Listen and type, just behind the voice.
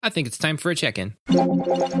I think it's time for a check-in.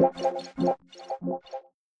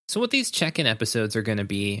 So what these check-in episodes are going to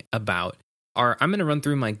be about are I'm going to run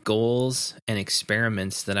through my goals and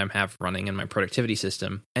experiments that I have running in my productivity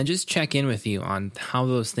system and just check in with you on how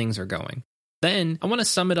those things are going. Then I want to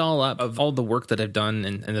sum it all up of all the work that I've done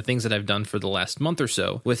and the things that I've done for the last month or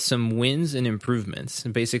so with some wins and improvements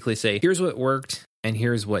and basically say, here's what worked and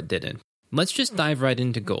here's what didn't. Let's just dive right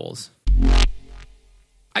into goals.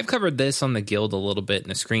 I've covered this on the Guild a little bit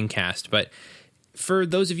in a screencast, but for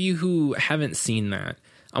those of you who haven't seen that,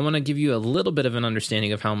 I want to give you a little bit of an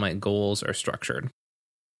understanding of how my goals are structured.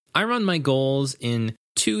 I run my goals in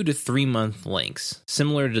 2 to 3 month lengths,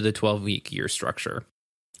 similar to the 12-week year structure.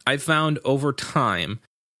 I've found over time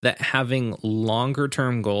that having longer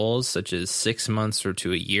term goals, such as 6 months or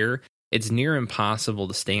to a year, it's near impossible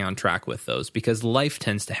to stay on track with those because life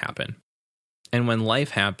tends to happen. And when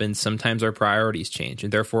life happens, sometimes our priorities change,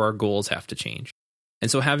 and therefore our goals have to change. And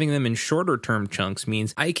so having them in shorter term chunks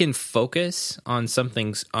means I can focus on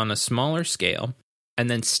something on a smaller scale and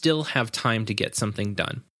then still have time to get something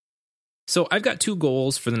done. So I've got 2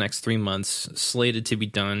 goals for the next 3 months slated to be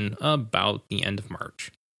done about the end of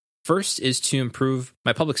March. First is to improve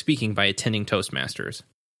my public speaking by attending Toastmasters.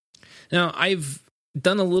 Now, I've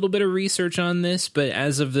done a little bit of research on this, but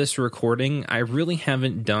as of this recording, I really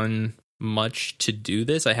haven't done much to do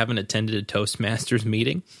this. I haven't attended a Toastmasters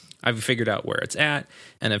meeting. I've figured out where it's at,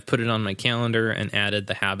 and I've put it on my calendar and added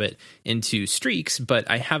the habit into Streaks, but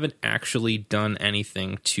I haven't actually done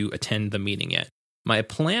anything to attend the meeting yet. My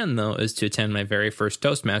plan, though, is to attend my very first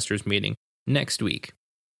Toastmasters meeting next week.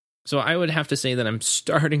 So I would have to say that I'm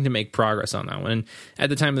starting to make progress on that one. And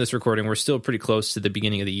at the time of this recording, we're still pretty close to the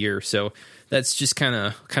beginning of the year, so that's just kind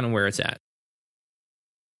of where it's at.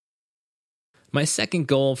 My second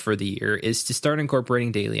goal for the year is to start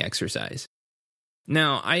incorporating daily exercise.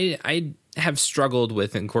 Now, I have struggled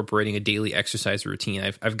with incorporating a daily exercise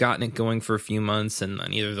routine. I've gotten it going for a few months, and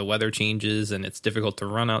then either the weather changes and it's difficult to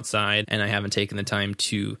run outside, and I haven't taken the time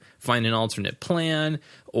to find an alternate plan,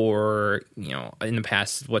 or, in the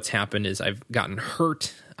past, what's happened is I've gotten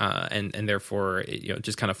hurt, and therefore, it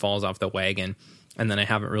just kind of falls off the wagon, and then I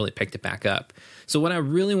haven't really picked it back up. So what I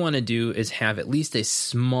really want to do is have at least a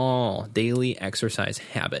small daily exercise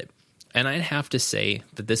habit. And I'd have to say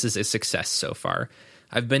that this is a success so far.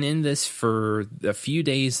 I've been in this for a few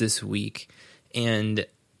days this week and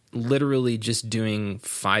literally just doing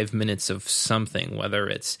 5 minutes of something, whether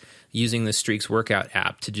it's using the Streaks workout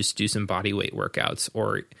app to just do some body weight workouts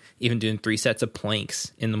or even doing 3 sets of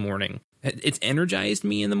planks in the morning. It's energized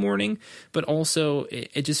me in the morning, but also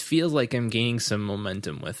it just feels like I'm gaining some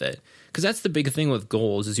momentum with it. Because that's the big thing with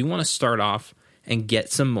goals is you want to start off and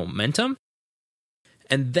get some momentum.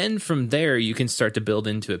 And then from there, you can start to build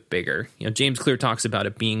into it bigger. James Clear talks about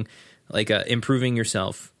it being like improving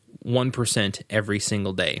yourself 1% every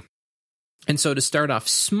single day. And so to start off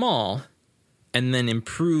small and then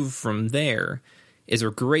improve from there is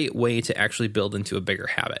a great way to actually build into a bigger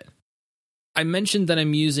habit. I mentioned that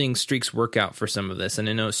I'm using Streaks Workout for some of this, and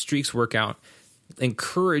I know Streaks Workout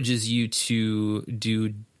encourages you to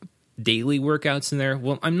do daily workouts in there.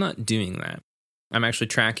 Well, I'm not doing that. I'm actually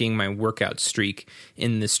tracking my workout streak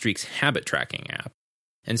in the Streaks habit tracking app.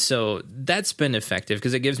 And so that's been effective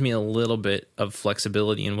because it gives me a little bit of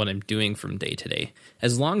flexibility in what I'm doing from day to day.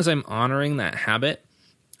 As long as I'm honoring that habit,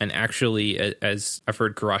 and actually, as I've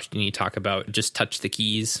heard Karashdini talk about, just touch the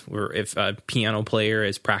keys, where if a piano player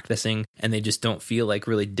is practicing and they just don't feel like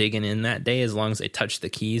really digging in that day, as long as they touch the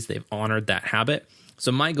keys, they've honored that habit.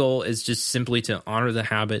 So my goal is just simply to honor the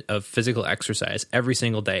habit of physical exercise every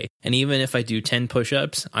single day. And even if I do 10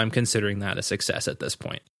 push-ups, I'm considering that a success at this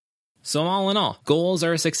point. So all in all, goals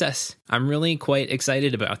are a success. I'm really quite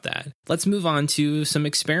excited about that. Let's move on to some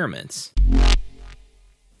experiments.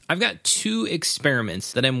 I've got 2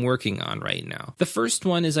 experiments that I'm working on right now. The first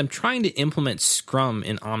one is I'm trying to implement Scrum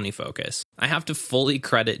in OmniFocus. I have to fully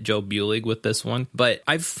credit Joe Bulig with this one, but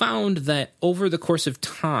I've found that over the course of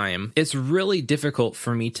time, it's really difficult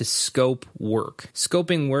for me to scope work.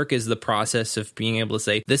 Scoping work is the process of being able to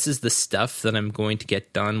say, this is the stuff that I'm going to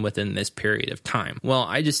get done within this period of time. Well,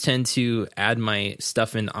 I just tend to add my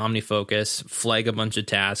stuff in OmniFocus, flag a bunch of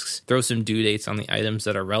tasks, throw some due dates on the items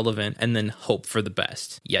that are relevant, and then hope for the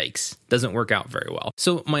best. Yikes. Doesn't work out very well.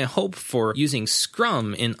 So my hope for using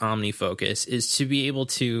Scrum in OmniFocus is to be able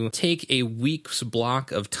to take a week's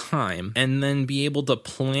block of time and then be able to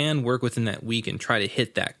plan work within that week and try to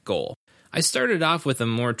hit that goal. I started off with a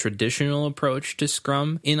more traditional approach to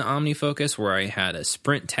Scrum in OmniFocus, where I had a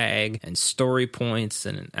sprint tag and story points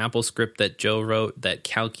and an Apple script that Joe wrote that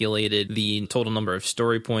calculated the total number of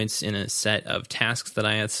story points in a set of tasks that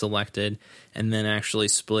I had selected, and then actually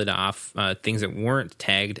split off things that weren't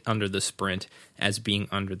tagged under the sprint as being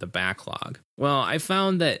under the backlog. Well, I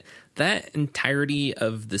found that entirety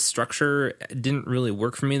of the structure didn't really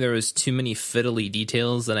work for me. There was too many fiddly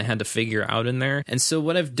details that I had to figure out in there. And so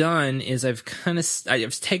what I've done is I've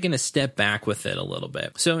taken a step back with it a little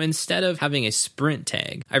bit. So instead of having a sprint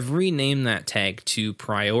tag, I've renamed that tag to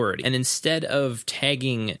priority. And instead of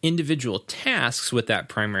tagging individual tasks with that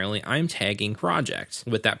primarily, I'm tagging projects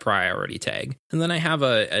with that priority tag. And then I have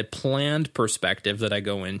a planned perspective that I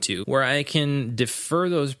go into where I can defer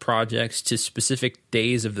those projects to specific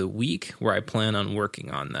days of the week where I plan on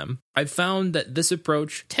working on them. I've found that this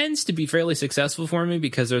approach tends to be fairly successful for me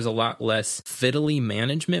because there's a lot less fiddly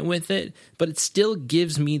management with it, but it still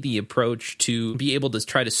gives me the approach to be able to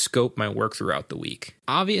try to scope my work throughout the week.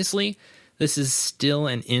 Obviously, this is still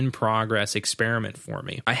an in-progress experiment for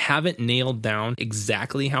me. I haven't nailed down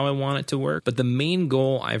exactly how I want it to work, but the main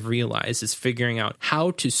goal I've realized is figuring out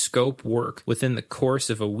how to scope work within the course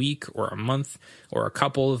of a week or a month or a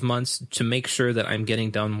couple of months to make sure that I'm getting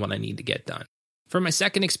done what I need to get done. For my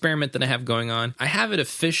second experiment that I have going on, I have it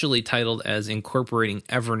officially titled as incorporating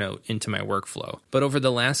Evernote into my workflow. But over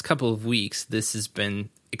the last couple of weeks, this has been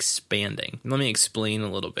expanding. Let me explain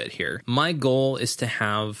a little bit here. My goal is to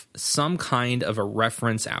have some kind of a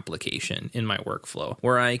reference application in my workflow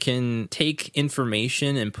where I can take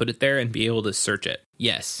information and put it there and be able to search it.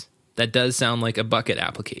 Yes, that does sound like a bucket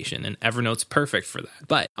application, and Evernote's perfect for that.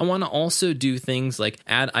 But I want to also do things like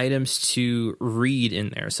add items to read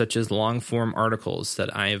in there, such as long-form articles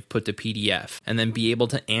that I have put to PDF, and then be able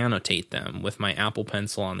to annotate them with my Apple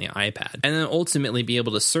Pencil on the iPad, and then ultimately be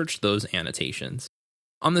able to search those annotations.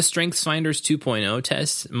 On the StrengthsFinders 2.0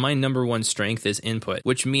 test, my number one strength is input,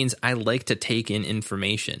 which means I like to take in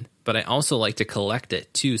information, but I also like to collect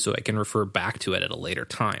it too so I can refer back to it at a later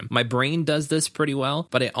time. My brain does this pretty well,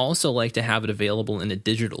 but I also like to have it available in a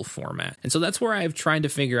digital format. And so that's where I've tried to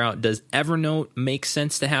figure out, does Evernote make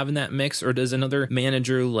sense to have in that mix, or does another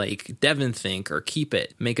manager like DevonThink or Keepit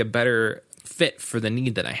make a better fit for the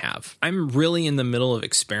need that I have? I'm really in the middle of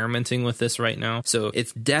experimenting with this right now, so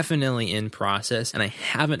it's definitely in process and I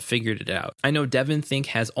haven't figured it out. I know DevonThink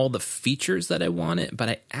has all the features that I want it, but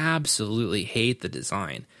I absolutely hate the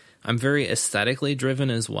design. I'm very aesthetically driven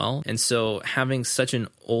as well, and so having such an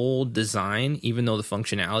old design, even though the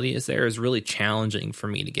functionality is there, is really challenging for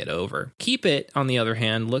me to get over. Keepit, on the other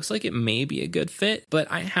hand, looks like it may be a good fit,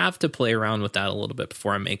 but I have to play around with that a little bit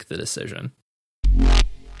before I make the decision.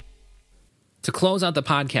 To close out the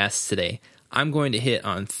podcast today, I'm going to hit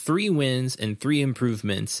on 3 wins and 3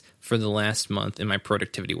 improvements for the last month in my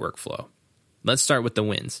productivity workflow. Let's start with the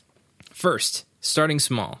wins. First, starting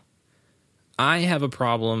small. I have a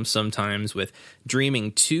problem sometimes with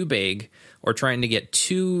dreaming too big or trying to get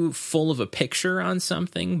too full of a picture on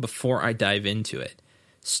something before I dive into it.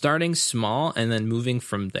 Starting small and then moving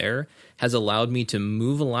from there has allowed me to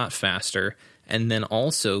move a lot faster and then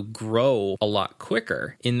also grow a lot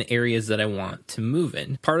quicker in the areas that I want to move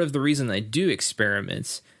in. Part of the reason I do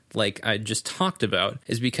experiments, like I just talked about,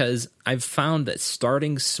 is because I've found that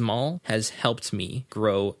starting small has helped me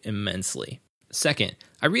grow immensely. Second,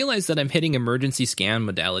 I realize that I'm hitting emergency scan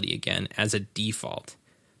modality again as a default.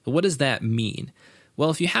 But what does that mean?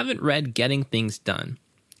 Well, if you haven't read Getting Things Done,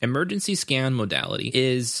 emergency scan modality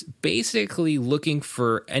is basically looking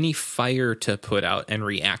for any fire to put out and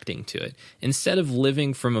reacting to it, instead of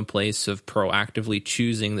living from a place of proactively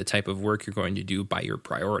choosing the type of work you're going to do by your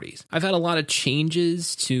priorities. I've had a lot of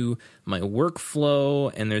changes to my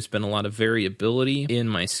workflow, and there's been a lot of variability in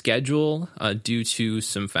my schedule due to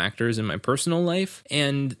some factors in my personal life,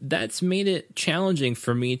 and that's made it challenging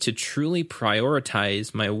for me to truly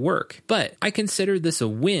prioritize my work. But I consider this a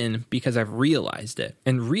win because I've realized it,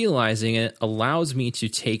 and realizing it allows me to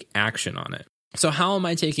take action on it. So how am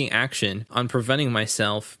I taking action on preventing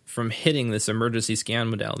myself from hitting this emergency scan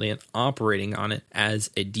modality and operating on it as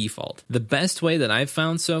a default? The best way that I've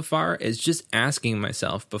found so far is just asking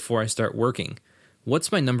myself before I start working,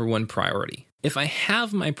 what's my number one priority? If I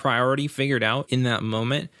have my priority figured out in that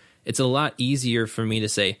moment, it's a lot easier for me to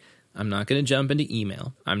say, I'm not going to jump into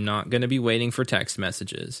email. I'm not going to be waiting for text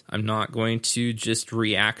messages. I'm not going to just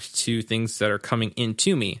react to things that are coming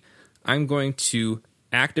into me. I'm going to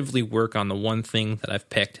actively work on the one thing that I've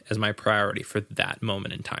picked as my priority for that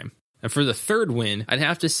moment in time. And for the third win, I'd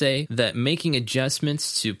have to say that making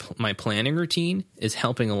adjustments to my planning routine is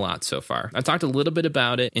helping a lot so far. I talked a little bit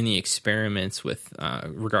about it in the experiments with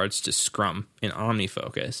regards to Scrum in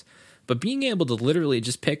OmniFocus. But being able to literally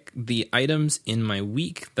just pick the items in my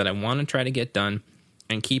week that I want to try to get done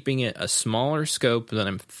and keeping it a smaller scope than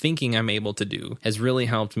I'm thinking I'm able to do has really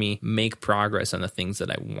helped me make progress on the things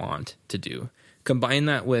that I want to do. Combine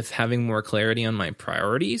that with having more clarity on my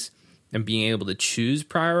priorities and being able to choose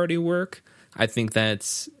priority work, I think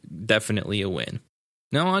that's definitely a win.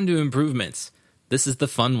 Now on to improvements. This is the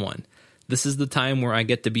fun one. This is the time where I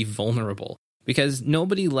get to be vulnerable. Because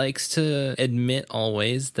nobody likes to admit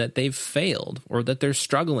always that they've failed or that they're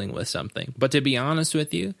struggling with something. But to be honest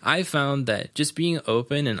with you, I found that just being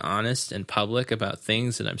open and honest and public about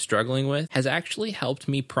things that I'm struggling with has actually helped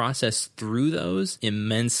me process through those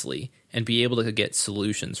immensely and be able to get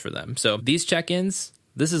solutions for them. So these check-ins,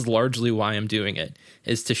 this is largely why I'm doing it,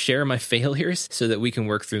 is to share my failures so that we can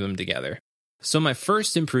work through them together. So my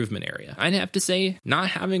first improvement area, I'd have to say not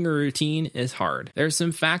having a routine is hard. There are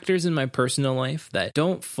some factors in my personal life that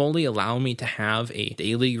don't fully allow me to have a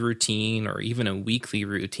daily routine or even a weekly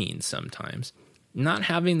routine sometimes. Not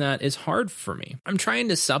having that is hard for me. I'm trying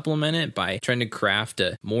to supplement it by trying to craft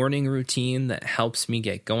a morning routine that helps me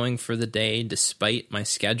get going for the day despite my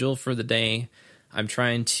schedule for the day. I'm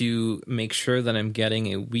trying to make sure that I'm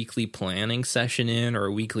getting a weekly planning session in or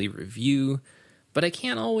a weekly review. But I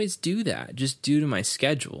can't always do that just due to my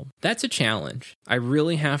schedule. That's a challenge. I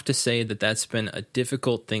really have to say that that's been a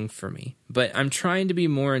difficult thing for me. But I'm trying to be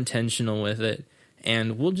more intentional with it,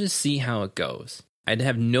 and we'll just see how it goes. I'd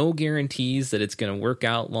have no guarantees that it's going to work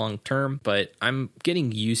out long term, but I'm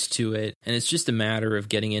getting used to it, and it's just a matter of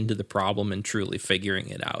getting into the problem and truly figuring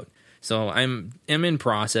it out. So I'm in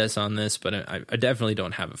process on this, but I definitely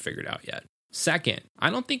don't have it figured out yet. Second, I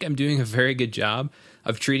don't think I'm doing a very good job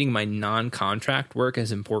of treating my non-contract work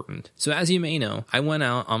as important. So as you may know, I went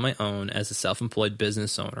out on my own as a self-employed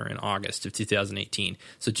business owner in August of 2018,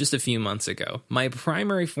 so just a few months ago. My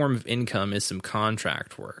primary form of income is some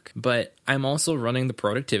contract work, but I'm also running the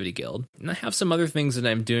Productivity Guild, and I have some other things that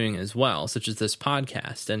I'm doing as well, such as this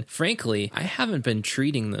podcast, and frankly, I haven't been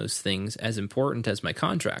treating those things as important as my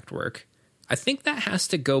contract work. I think that has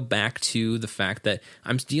to go back to the fact that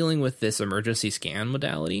I'm dealing with this emergency scan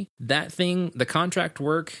modality. That thing, the contract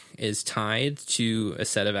work is tied to a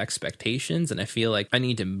set of expectations, and I feel like I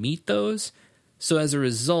need to meet those. So as a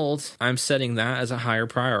result, I'm setting that as a higher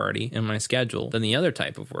priority in my schedule than the other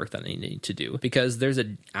type of work that I need to do because there's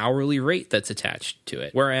an hourly rate that's attached to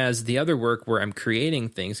it. Whereas the other work where I'm creating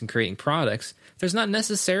things and creating products, there's not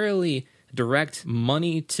necessarily direct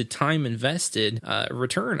money to time invested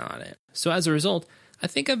return on it. So as a result, I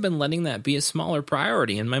think I've been letting that be a smaller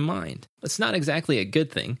priority in my mind. It's not exactly a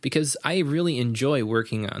good thing because I really enjoy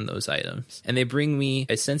working on those items and they bring me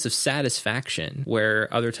a sense of satisfaction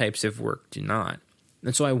where other types of work do not.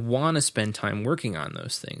 And so I want to spend time working on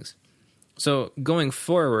those things. So going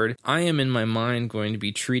forward, I am in my mind going to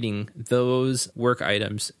be treating those work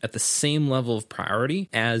items at the same level of priority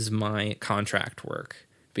as my contract work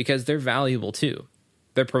because they're valuable too.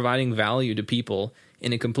 They're providing value to people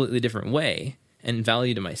in a completely different way and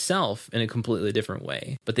value to myself in a completely different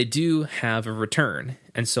way. But they do have a return,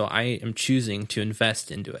 and so I am choosing to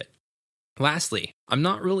invest into it. Lastly, I'm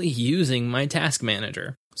not really using my task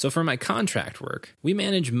manager. So for my contract work, we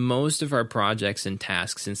manage most of our projects and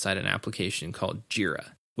tasks inside an application called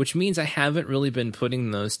Jira, which means I haven't really been putting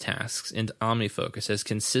those tasks into OmniFocus as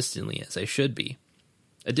consistently as I should be.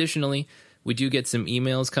 Additionally, we do get some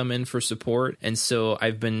emails come in for support, and so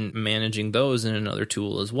I've been managing those in another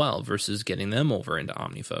tool as well versus getting them over into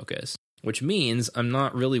OmniFocus, which means I'm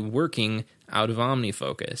not really working out of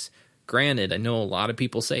OmniFocus. Granted, I know a lot of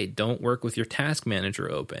people say don't work with your task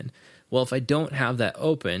manager open. Well, if I don't have that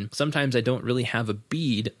open, sometimes I don't really have a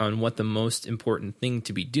bead on what the most important thing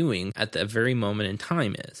to be doing at that very moment in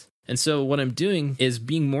time is. And so what I'm doing is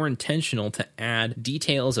being more intentional to add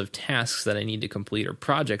details of tasks that I need to complete or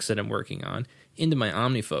projects that I'm working on into my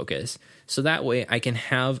OmniFocus. So that way I can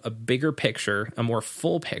have a bigger picture, a more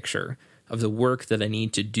full picture of the work that I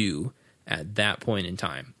need to do at that point in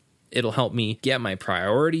time. It'll help me get my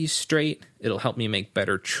priorities straight. It'll help me make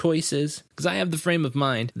better choices because I have the frame of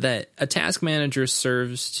mind that a task manager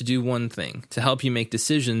serves to do one thing, to help you make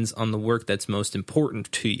decisions on the work that's most important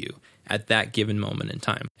to you at that given moment in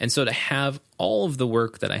time. And so to have all of the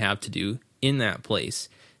work that I have to do in that place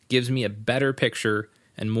gives me a better picture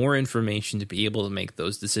and more information to be able to make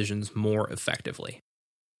those decisions more effectively.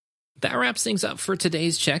 That wraps things up for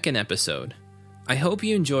today's check-in episode. I hope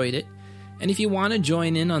you enjoyed it. And if you want to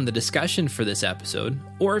join in on the discussion for this episode,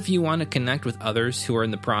 or if you want to connect with others who are in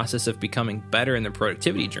the process of becoming better in their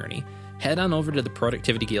productivity journey, head on over to the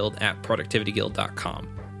Productivity Guild at productivityguild.com.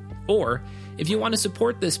 Or if you want to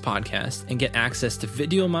support this podcast and get access to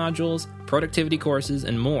video modules, productivity courses,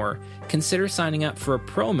 and more, consider signing up for a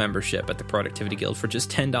pro membership at the Productivity Guild for just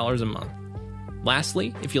 $10 a month.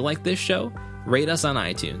 Lastly, if you like this show, rate us on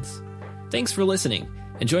iTunes. Thanks for listening,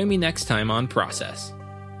 and join me next time on Process.